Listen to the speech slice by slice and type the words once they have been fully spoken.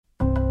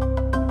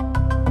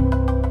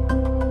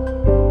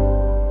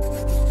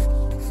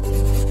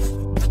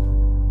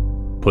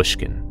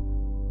Pushkin.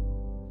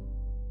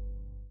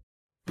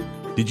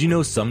 Did you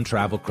know some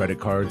travel credit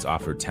cards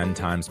offer 10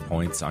 times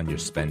points on your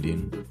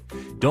spending?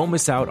 Don't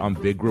miss out on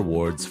big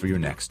rewards for your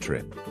next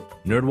trip.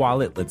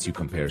 NerdWallet lets you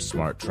compare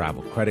smart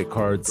travel credit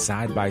cards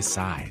side by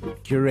side,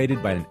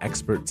 curated by an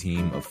expert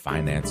team of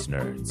finance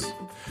nerds.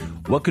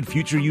 What could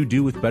future you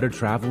do with better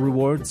travel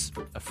rewards?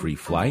 A free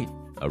flight?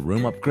 A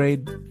room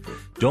upgrade?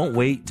 Don't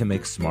wait to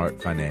make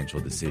smart financial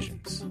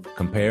decisions.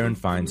 Compare and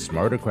find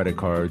smarter credit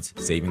cards,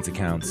 savings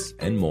accounts,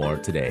 and more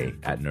today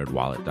at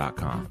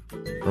nerdwallet.com.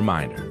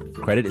 Reminder,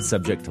 credit is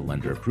subject to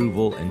lender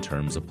approval and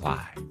terms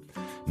apply.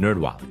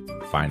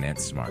 NerdWallet,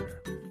 finance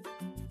smarter.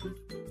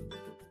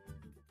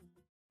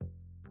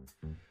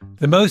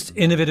 The most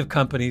innovative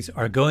companies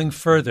are going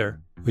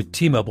further with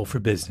T-Mobile for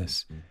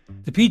Business.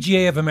 The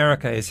PGA of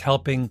America is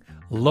helping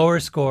lower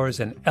scores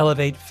and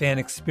elevate fan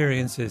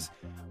experiences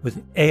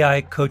with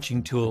AI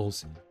coaching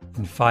tools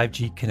and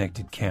 5G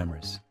connected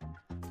cameras.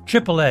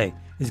 AAA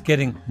is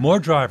getting more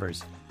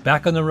drivers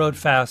back on the road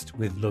fast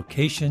with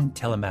location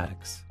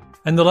telematics.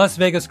 And the Las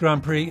Vegas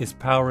Grand Prix is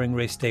powering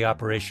race day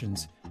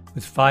operations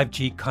with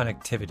 5G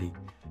connectivity,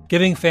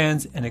 giving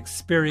fans an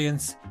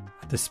experience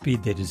at the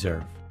speed they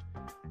deserve.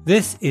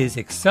 This is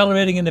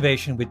accelerating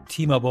innovation with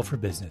T-Mobile for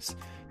Business.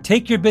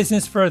 Take your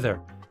business further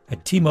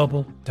at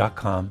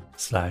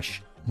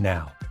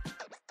T-Mobile.com/now.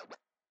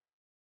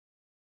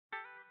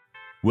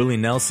 Willie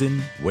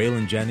Nelson,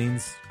 Waylon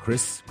Jennings,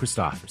 Chris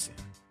Christopherson.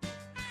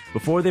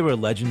 Before they were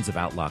legends of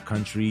outlaw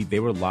country,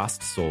 they were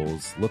lost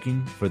souls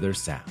looking for their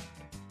sound.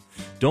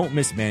 Don't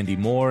miss Mandy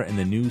Moore in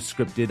the new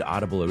scripted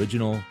Audible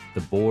original,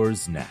 The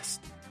Boar's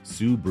Nest,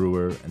 Sue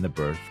Brewer and the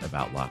Birth of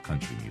Outlaw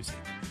Country Music.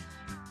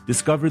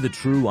 Discover the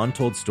true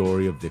untold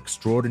story of the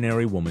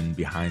extraordinary woman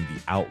behind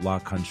the outlaw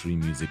country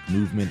music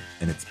movement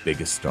and its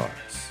biggest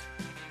stars.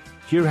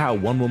 Hear how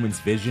one woman's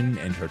vision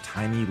and her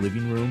tiny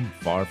living room,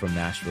 far from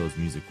Nashville's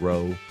Music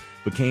Row,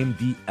 became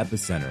the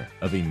epicenter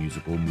of a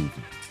musical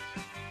movement.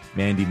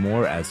 Mandy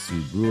Moore as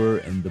Sue Brewer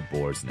in The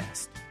Boar's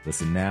Nest.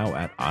 Listen now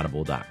at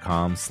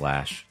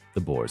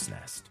audible.com/The Boar's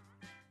Nest.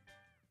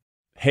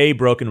 Hey,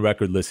 Broken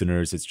Record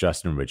listeners, it's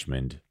Justin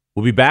Richmond.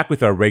 We'll be back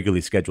with our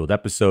regularly scheduled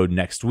episode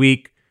next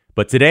week,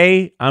 but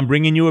today I'm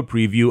bringing you a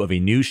preview of a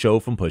new show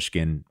from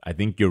Pushkin I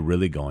think you're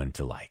really going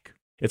to like.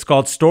 It's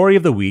called Story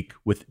of the Week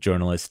with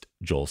journalist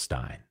Joel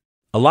Stein.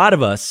 A lot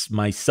of us,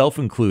 myself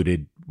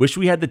included, wish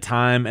we had the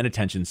time and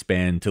attention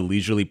span to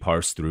leisurely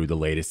parse through the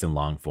latest in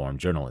long-form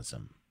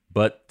journalism.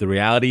 But the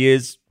reality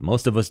is,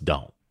 most of us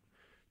don't.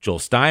 Joel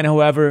Stein,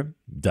 however,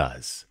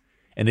 does,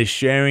 and is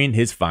sharing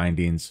his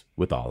findings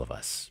with all of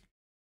us.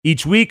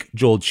 Each week,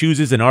 Joel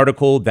chooses an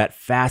article that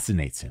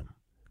fascinates him,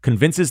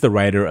 convinces the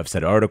writer of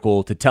said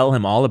article to tell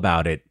him all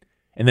about it,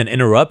 and then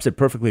interrupts a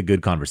perfectly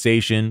good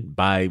conversation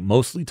by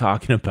mostly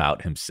talking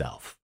about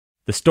himself.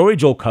 The story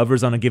Joel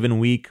covers on a given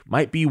week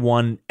might be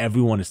one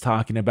everyone is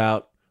talking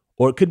about,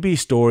 or it could be a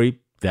story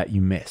that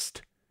you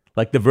missed.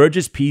 Like The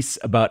Verge's piece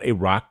about a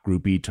rock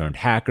groupie turned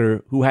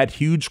hacker who had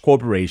huge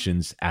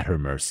corporations at her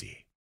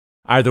mercy.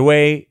 Either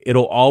way,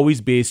 it'll always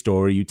be a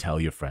story you tell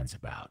your friends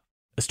about.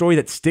 A story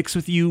that sticks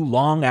with you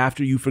long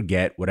after you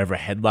forget whatever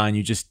headline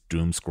you just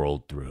doom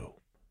scrolled through.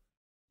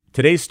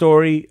 Today's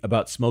story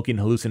about smoking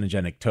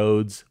hallucinogenic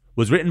toads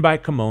was written by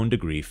Camon de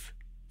Grief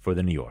for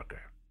The New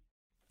Yorker.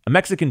 A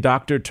Mexican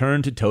doctor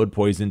turned to toad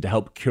poison to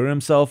help cure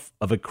himself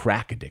of a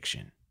crack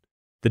addiction.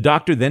 The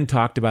doctor then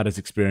talked about his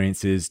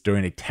experiences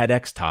during a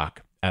TEDx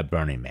talk at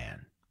Burning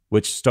Man,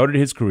 which started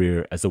his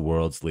career as the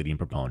world's leading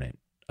proponent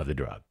of the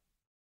drug.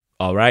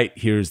 All right,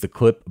 here's the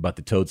clip about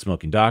the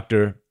toad-smoking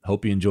doctor.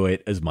 Hope you enjoy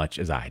it as much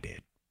as I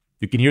did.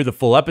 You can hear the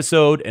full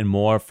episode and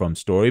more from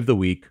Story of the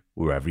Week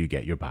wherever you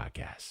get your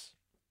podcasts.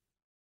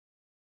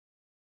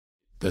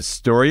 The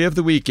story of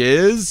the week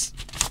is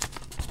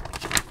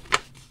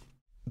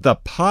The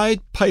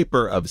Pied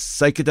Piper of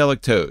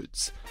Psychedelic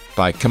Toads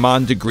by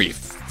Camon de Grief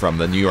from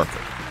The New Yorker.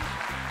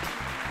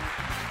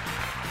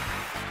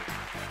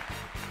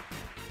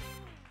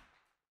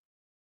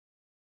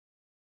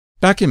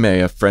 Back in May,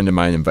 a friend of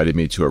mine invited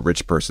me to a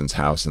rich person's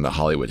house in the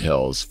Hollywood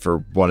Hills for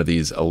one of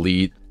these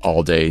elite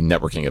all-day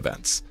networking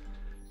events.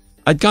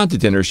 I'd gone to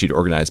dinner she'd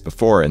organized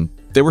before, and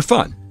they were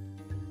fun.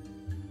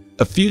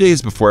 A few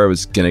days before I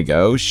was going to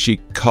go, she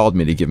called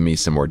me to give me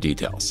some more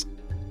details.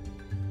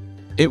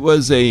 It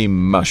was a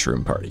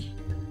mushroom party,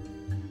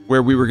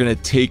 where we were going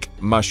to take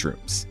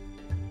mushrooms,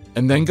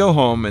 and then go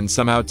home and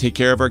somehow take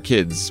care of our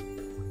kids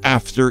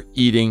after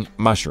eating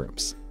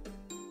mushrooms.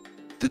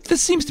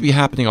 This seems to be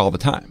happening all the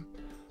time.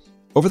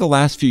 Over the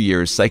last few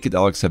years,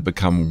 psychedelics have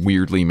become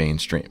weirdly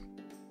mainstream.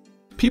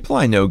 People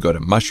I know go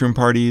to mushroom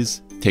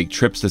parties, take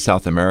trips to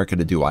South America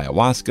to do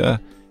ayahuasca,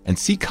 and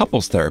see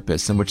couples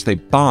therapists in which they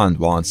bond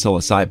while on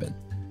psilocybin.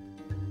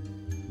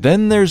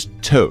 Then there's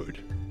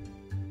toad.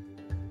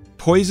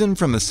 Poison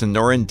from the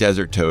Sonoran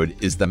desert toad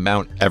is the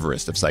Mount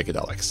Everest of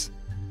psychedelics.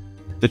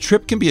 The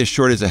trip can be as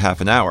short as a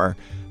half an hour,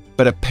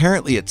 but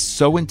apparently it's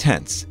so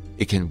intense,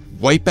 it can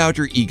wipe out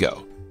your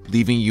ego,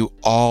 leaving you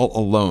all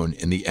alone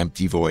in the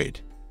empty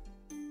void.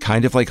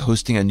 Kind of like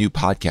hosting a new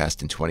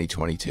podcast in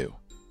 2022.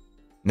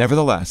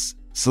 Nevertheless,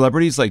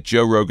 celebrities like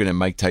Joe Rogan and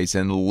Mike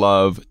Tyson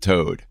love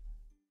Toad.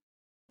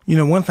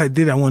 Once I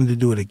did, I wanted to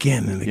do it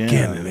again and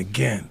again and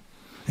again.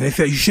 And they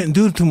said, you shouldn't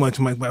do it too much,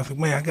 Mike. But I was like,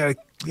 man, I got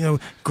to,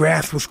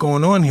 grasp what's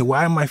going on here.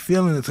 Why am I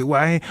feeling this?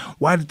 Why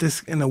did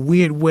this, in a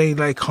weird way,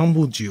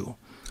 humbled you?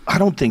 I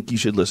don't think you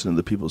should listen to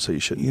the people who say you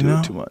shouldn't do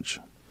it too much.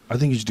 I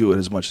think you should do it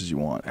as much as you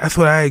want. That's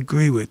what I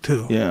agree with,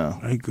 too. Yeah.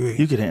 I agree.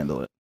 You could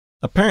handle it.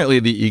 Apparently,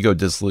 the ego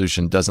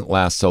dissolution doesn't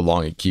last so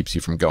long it keeps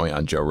you from going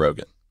on Joe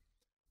Rogan.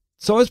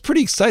 So I was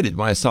pretty excited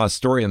when I saw a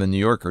story in The New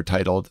Yorker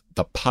titled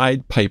The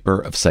Pied Piper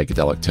of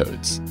Psychedelic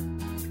Toads.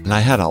 And I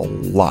had a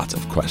lot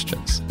of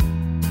questions.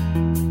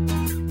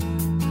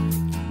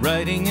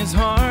 Writing is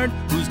hard,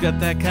 who's got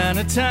that kind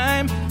of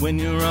time? When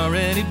you're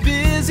already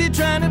busy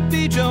trying to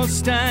be Joe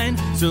Stein.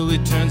 So he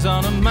turns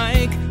on a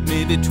mic,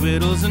 maybe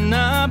twiddles a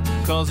knob,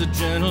 calls a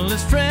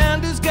journalist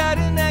friend who's got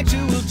an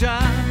actual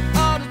job.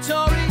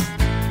 Auditory,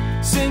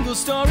 single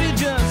story,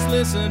 just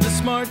listen to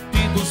smart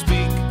people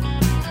speak.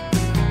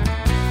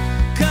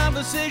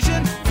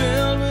 Conversation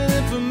filled with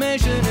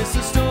information, it's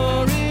the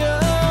story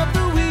of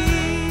the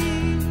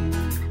week.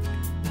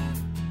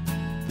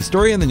 The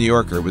story in The New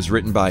Yorker was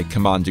written by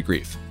Kaman de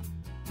Grief.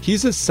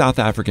 He's a South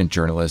African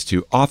journalist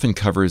who often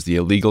covers the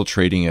illegal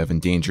trading of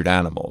endangered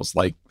animals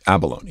like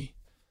abalone,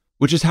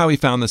 which is how he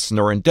found the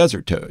Sonoran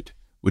desert toad,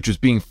 which was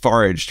being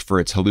foraged for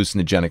its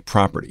hallucinogenic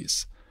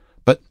properties.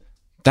 But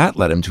that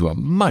led him to a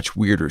much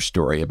weirder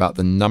story about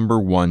the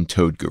 #1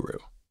 toad guru.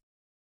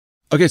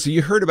 Okay, so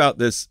you heard about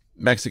this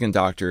Mexican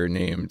doctor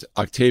named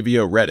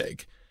Octavio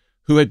Redig,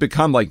 who had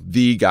become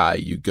the guy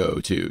you go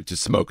to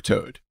smoke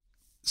toad.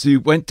 So you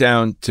went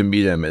down to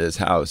meet him at his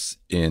house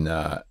in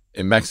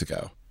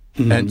Mexico.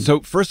 Mm-hmm. And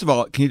so, first of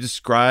all, can you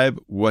describe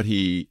what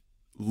he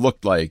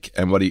looked like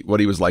and what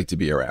he was like to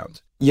be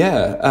around?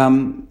 Yeah,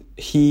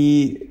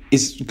 he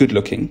is good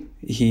looking.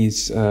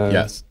 He's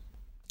yes,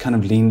 kind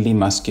of leanly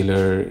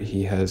muscular.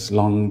 He has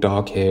long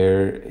dark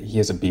hair. He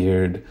has a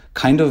beard,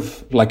 kind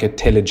of like a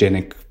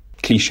telegenic,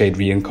 cliched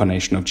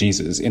reincarnation of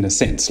Jesus in a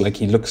sense.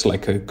 He looks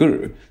like a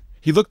guru.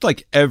 He looked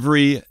like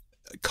every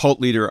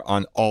cult leader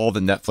on all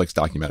the Netflix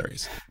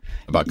documentaries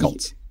about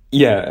cults.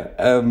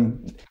 Yeah.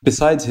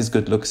 Besides his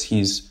good looks,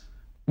 he's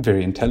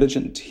very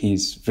intelligent.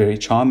 He's very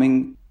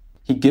charming.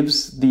 He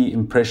gives the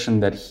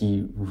impression that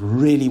he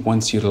really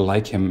wants you to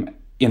like him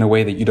in a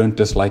way that you don't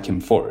dislike him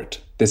for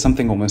it. There's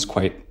something almost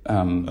quite...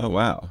 oh,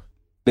 wow.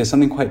 There's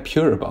something quite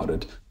pure about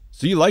it.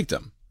 So you liked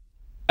him?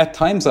 At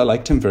times, I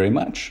liked him very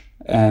much.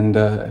 And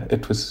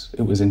it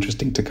was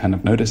interesting to kind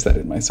of notice that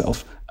in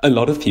myself. A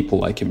lot of people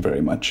like him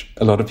very much.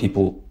 A lot of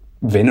people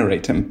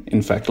venerate him,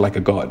 in fact, like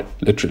a god,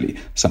 literally,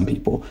 some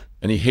people.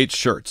 And he hates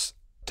shirts.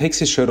 Takes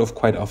his shirt off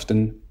quite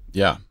often.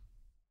 Yeah.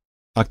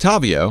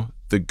 Octavio,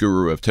 the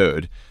guru of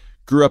Toad,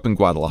 grew up in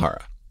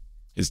Guadalajara.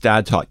 His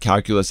dad taught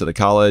calculus at a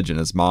college and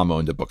his mom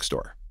owned a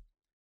bookstore.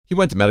 He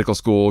went to medical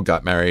school,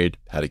 got married,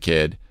 had a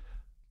kid.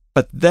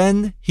 But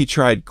then he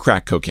tried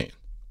crack cocaine.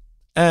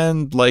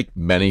 And like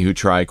many who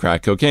try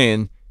crack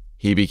cocaine,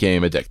 he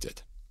became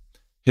addicted.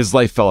 His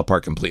life fell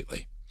apart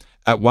completely.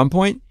 At one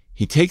point,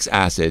 he takes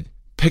acid,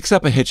 picks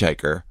up a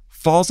hitchhiker,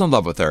 falls in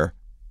love with her,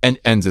 and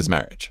ends his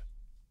marriage.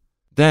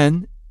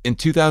 Then, in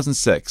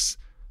 2006,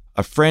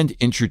 a friend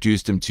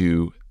introduced him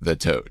to the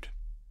toad.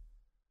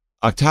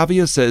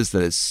 Octavio says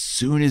that as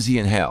soon as he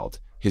inhaled,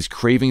 his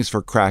cravings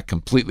for crack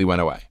completely went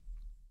away.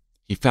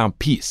 He found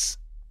peace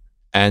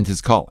and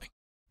his calling.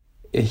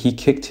 He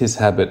kicked his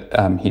habit,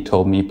 he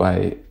told me,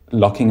 by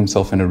locking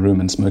himself in a room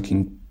and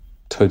smoking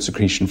toad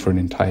secretion for an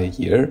entire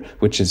year,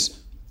 which is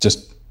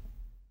just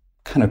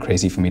kind of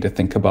crazy for me to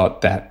think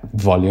about that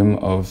volume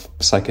of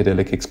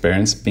psychedelic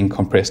experience being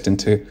compressed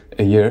into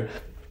a year.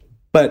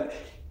 But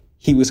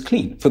he was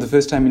clean for the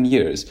first time in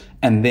years.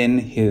 And then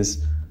he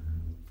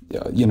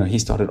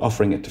started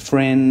offering it to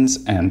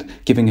friends and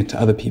giving it to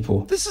other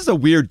people. This is a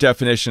weird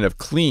definition of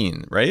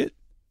clean, right?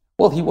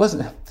 Well, he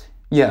wasn't.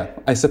 Yeah,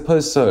 I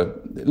suppose so.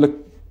 Look,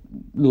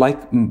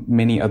 like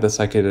many other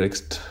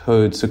psychedelics,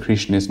 toad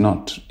secretion is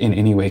not in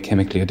any way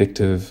chemically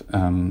addictive,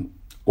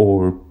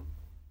 or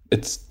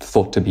it's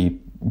thought to be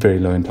very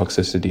low in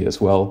toxicity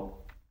as well.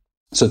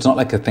 So it's not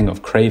like a thing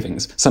of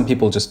cravings. Some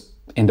people just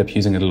end up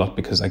using it a lot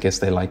because I guess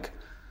they like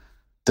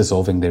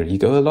dissolving their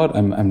ego a lot.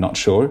 I'm not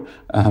sure.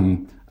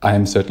 I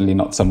am certainly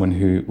not someone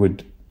who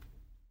would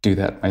do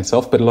that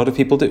myself, but a lot of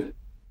people do.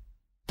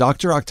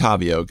 Dr.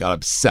 Octavio got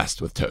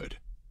obsessed with toad.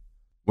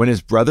 When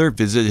his brother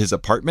visited his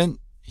apartment,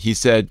 he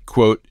said,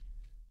 quote,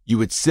 "You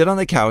would sit on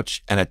the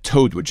couch and a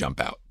toad would jump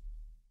out."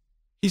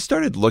 He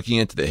started looking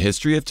into the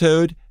history of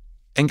toad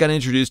and got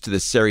introduced to the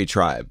Seri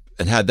tribe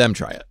and had them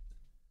try it.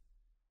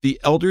 The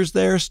elders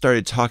there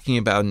started talking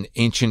about an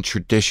ancient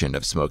tradition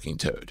of smoking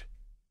toad,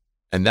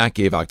 and that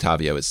gave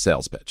Octavio his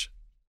sales pitch.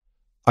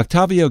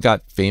 Octavio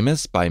got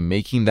famous by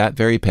making that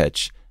very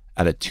pitch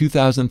at a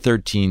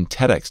 2013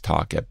 TEDx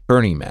talk at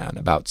Burning Man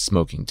about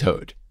smoking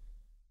toad,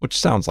 which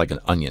sounds like an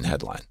Onion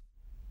headline.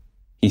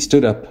 He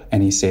stood up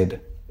and he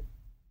said,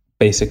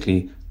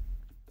 basically,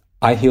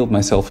 I healed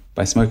myself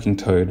by smoking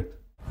toad.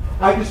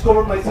 I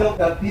discovered myself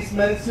that this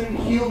medicine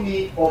healed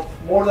me of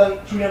more than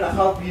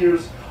 3.5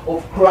 years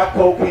of crack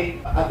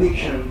cocaine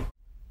addiction.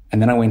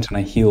 And then I went and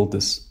I healed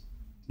this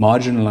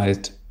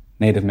marginalized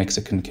Native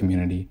Mexican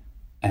community,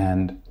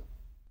 and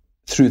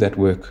through that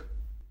work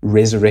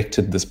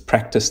resurrected this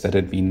practice that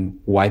had been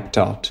wiped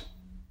out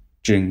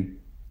during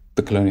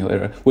the colonial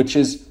era, which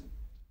is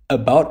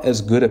about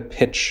as good a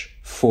pitch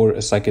for a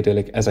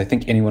psychedelic as I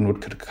think anyone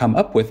could come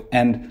up with.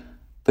 And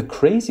the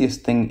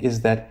craziest thing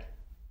is that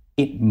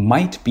it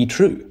might be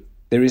true.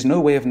 There is no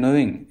way of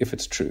knowing if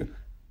it's true.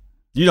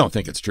 You don't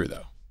think it's true,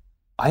 though?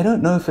 I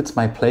don't know if it's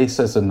my place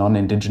as a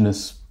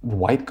non-Indigenous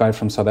white guy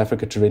from South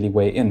Africa to really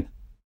weigh in.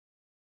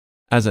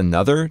 As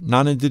another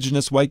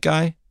non-Indigenous white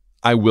guy,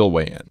 I will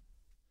weigh in.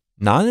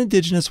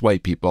 Non-Indigenous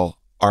white people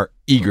are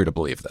eager to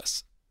believe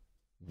this.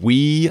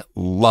 We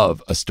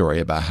love a story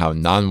about how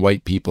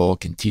non-white people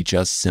can teach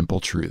us simple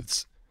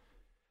truths.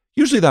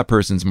 Usually that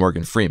person's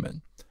Morgan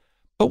Freeman.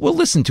 But we'll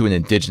listen to an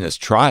Indigenous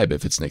tribe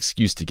if it's an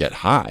excuse to get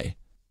high.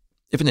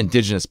 If an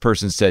Indigenous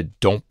person said,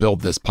 "Don't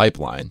build this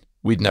pipeline,"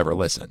 we'd never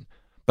listen.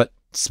 But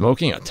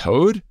smoking a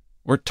toad?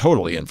 We're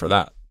totally in for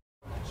that.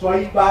 So I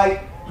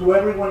invite to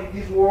everyone in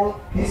this world,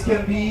 this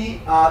can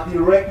be a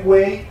direct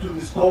way to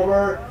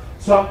discover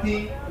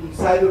something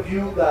inside of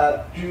you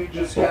that you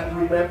just can't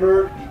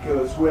remember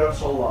because we are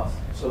so lost.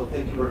 So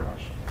thank you very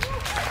much.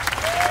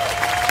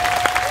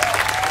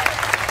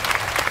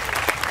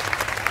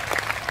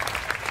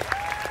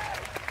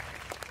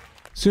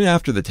 Soon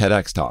after the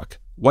TEDx talk,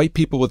 white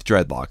people with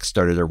dreadlocks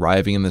started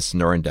arriving in the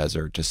Sonoran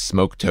Desert to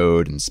smoke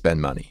toad and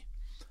spend money.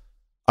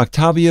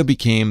 Octavio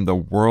became the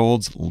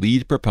world's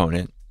lead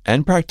proponent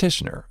and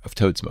practitioner of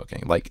toad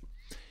smoking. Like,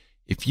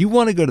 if you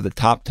want to go to the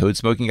top toad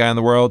smoking guy in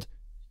the world,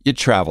 you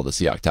travel to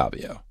see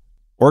Octavio.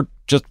 Or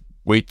just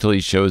wait till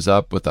he shows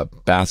up with a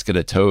basket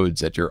of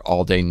toads at your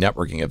all-day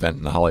networking event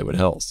in the Hollywood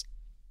Hills.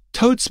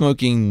 Toad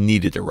smoking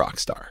needed a rock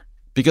star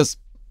because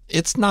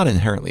it's not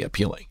inherently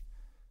appealing.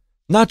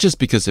 Not just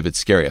because of its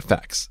scary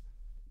effects,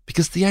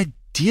 because the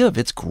idea of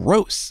it's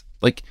gross.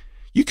 Like,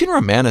 you can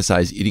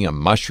romanticize eating a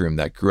mushroom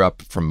that grew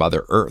up from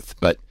Mother Earth,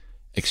 but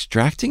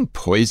extracting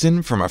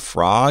poison from a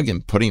frog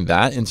and putting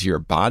that into your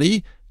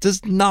body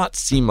does not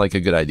seem like a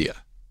good idea.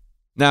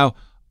 Now,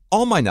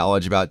 all my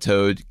knowledge about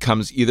toad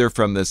comes either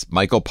from this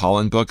Michael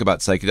Pollan book about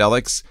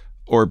psychedelics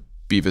or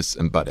Beavis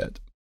and Butthead.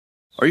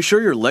 Are you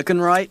sure you're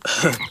licking right?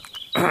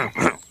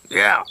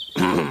 Yeah.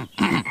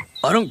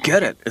 I don't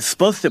get it. It's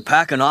supposed to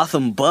pack an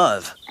awesome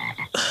buzz.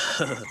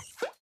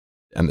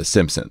 And The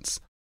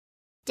Simpsons.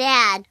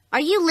 Dad, are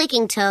you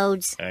licking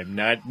toads? I'm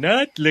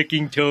not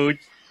licking toads.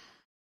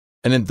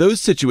 And in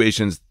those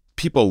situations,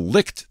 people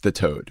licked the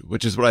toad,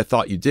 which is what I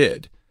thought you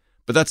did.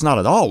 But that's not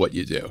at all what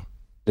you do.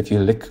 If you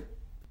lick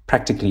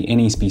practically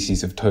any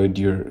species of toad,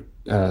 you're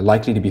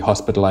likely to be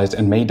hospitalized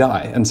and may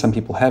die. And some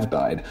people have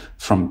died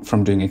from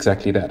doing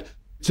exactly that.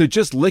 So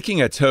just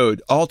licking a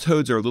toad, all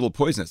toads are a little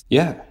poisonous.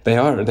 Yeah, they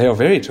are. They are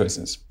very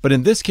poisonous. But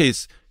in this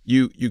case,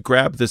 you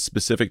grab this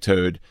specific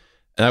toad,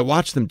 and I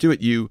watched them do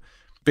it. You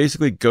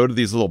basically go to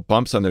these little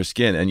bumps on their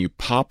skin, and you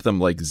pop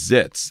them like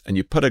zits, and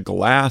you put a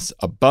glass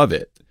above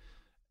it,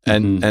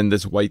 and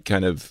this white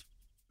kind of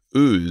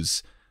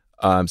ooze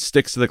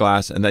sticks to the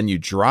glass, and then you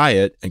dry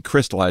it and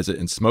crystallize it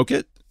and smoke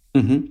it?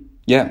 Mm-hmm.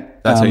 Yeah.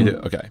 That's how you do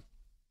it. Okay.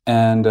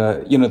 And,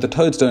 the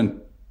toads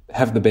don't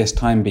have the best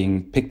time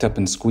being picked up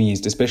and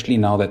squeezed, especially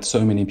now that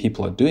so many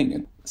people are doing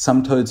it.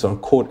 Some toads are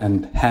caught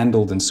and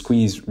handled and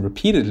squeezed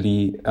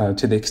repeatedly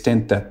to the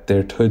extent that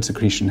their toad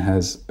secretion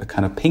has a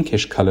kind of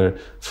pinkish color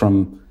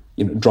from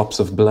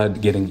drops of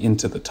blood getting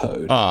into the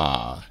toad.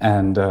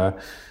 And,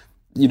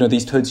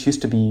 these toads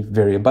used to be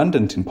very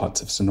abundant in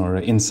parts of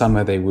Sonora. In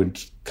summer, they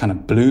would kind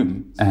of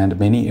bloom, and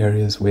many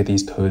areas where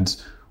these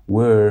toads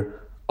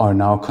are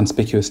now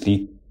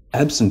conspicuously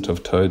absent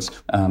of toads.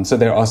 So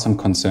there are some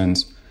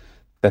concerns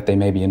that they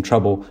may be in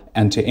trouble.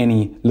 And to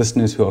any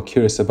listeners who are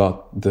curious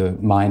about the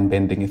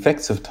mind-bending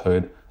effects of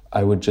toad,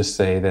 I would just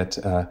say that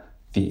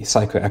the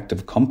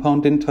psychoactive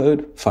compound in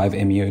toad,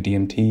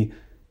 5-MeO-DMT,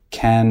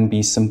 can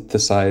be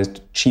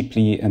synthesized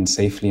cheaply and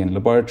safely in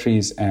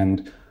laboratories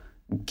and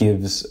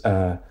gives,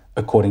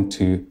 according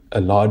to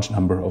a large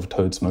number of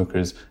toad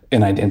smokers,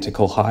 an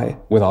identical high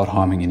without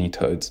harming any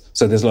toads.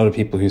 So there's a lot of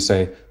people who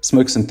say,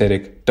 smoke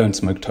synthetic, don't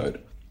smoke toad.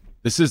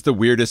 This is the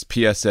weirdest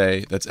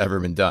PSA that's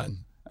ever been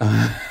done.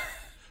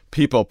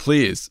 People,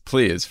 please,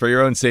 for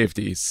your own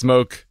safety,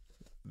 smoke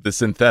the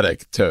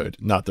synthetic toad,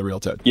 not the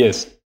real toad.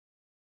 Yes.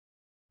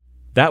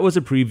 That was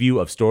a preview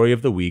of Story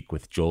of the Week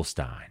with Joel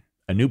Stein,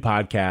 a new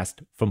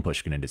podcast from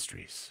Pushkin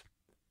Industries.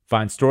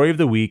 Find Story of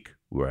the Week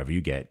wherever you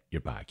get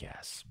your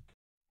podcasts.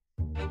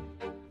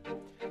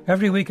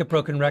 Every week at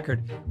Broken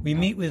Record, we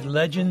meet with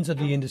legends of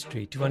the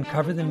industry to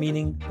uncover the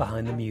meaning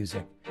behind the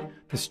music,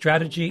 the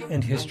strategy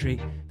and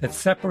history that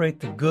separate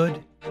the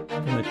good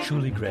from the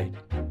truly great.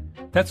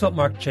 That's what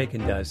Mark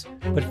Chaikin does,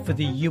 but for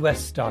the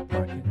U.S. stock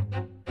market.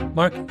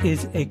 Mark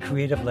is a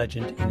creative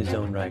legend in his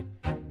own right.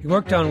 He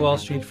worked on Wall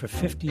Street for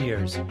 50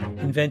 years,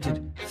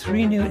 invented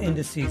 3 new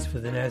indices for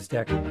the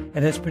NASDAQ,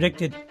 and has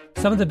predicted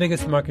some of the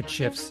biggest market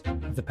shifts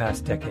of the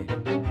past decade,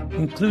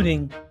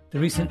 including the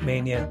recent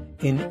mania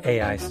in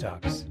AI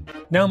stocks.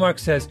 Now Mark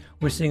says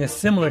we're seeing a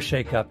similar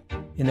shakeup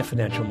in the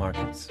financial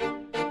markets.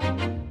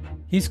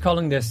 He's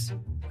calling this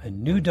a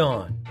new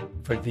dawn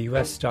for the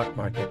U.S. stock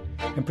market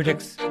and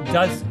predicts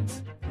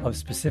dozens of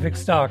specific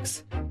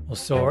stocks will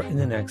soar in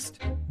the next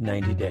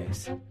 90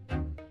 days.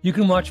 You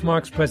can watch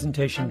Mark's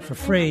presentation for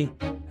free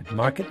at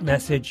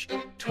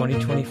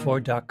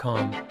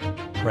marketmessage2024.com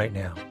right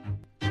now.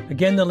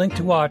 Again, the link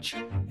to watch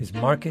is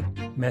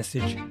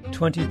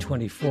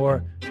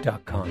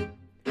marketmessage2024.com.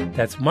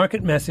 That's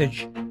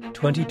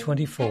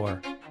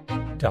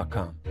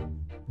marketmessage2024.com.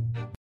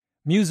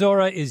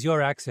 Musora is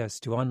your access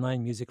to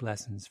online music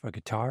lessons for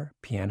guitar,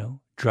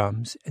 piano,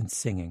 drums, and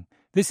singing.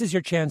 This is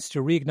your chance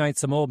to reignite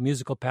some old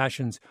musical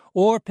passions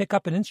or pick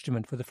up an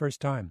instrument for the first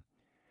time.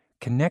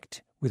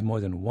 Connect with more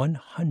than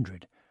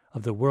 100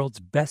 of the world's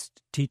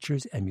best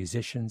teachers and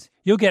musicians.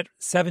 You'll get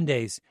 7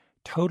 days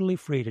totally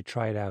free to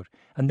try it out,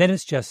 and then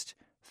it's just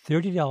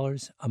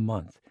 $30 a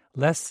month,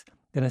 less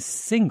than a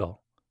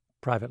single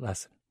private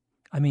lesson.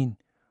 I mean,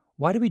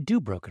 why do we do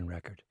Broken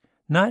Record?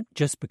 Not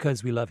just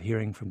because we love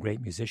hearing from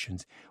great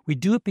musicians. We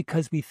do it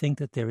because we think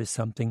that there is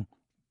something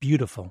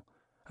beautiful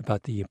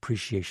about the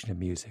appreciation of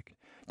music.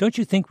 Don't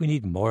you think we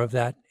need more of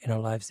that in our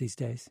lives these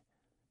days?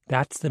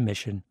 That's the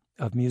mission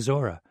of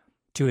Musora,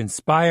 to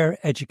inspire,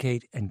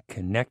 educate, and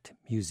connect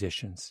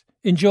musicians.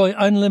 Enjoy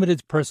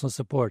unlimited personal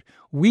support,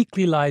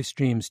 weekly live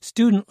streams,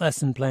 student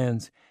lesson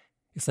plans.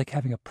 It's like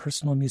having a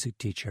personal music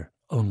teacher,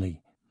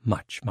 only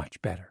much,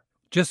 much better.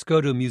 Just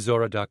go to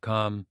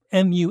Musora.com,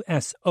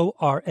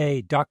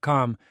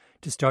 Musora.com,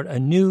 to start a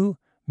new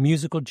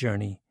musical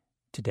journey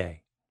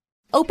today.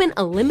 Open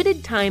a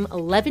limited-time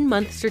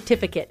 11-month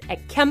certificate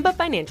at Kemba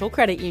Financial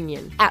Credit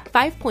Union. At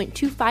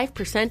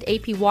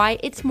 5.25% APY,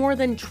 it's more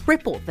than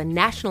triple the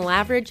national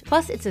average,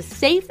 plus it's a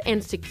safe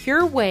and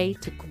secure way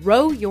to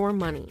grow your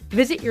money.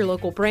 Visit your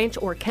local branch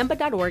or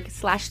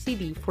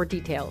kemba.org/cb for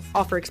details.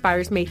 Offer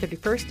expires May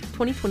 31st,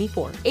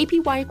 2024.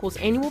 APY equals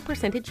annual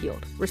percentage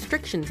yield.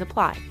 Restrictions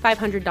apply.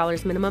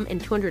 $500 minimum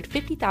and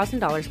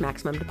 $250,000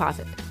 maximum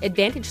deposit.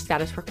 Advantage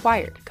status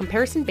required.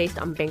 Comparison based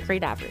on bank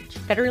rate average.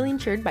 Federally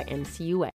insured by NCUA.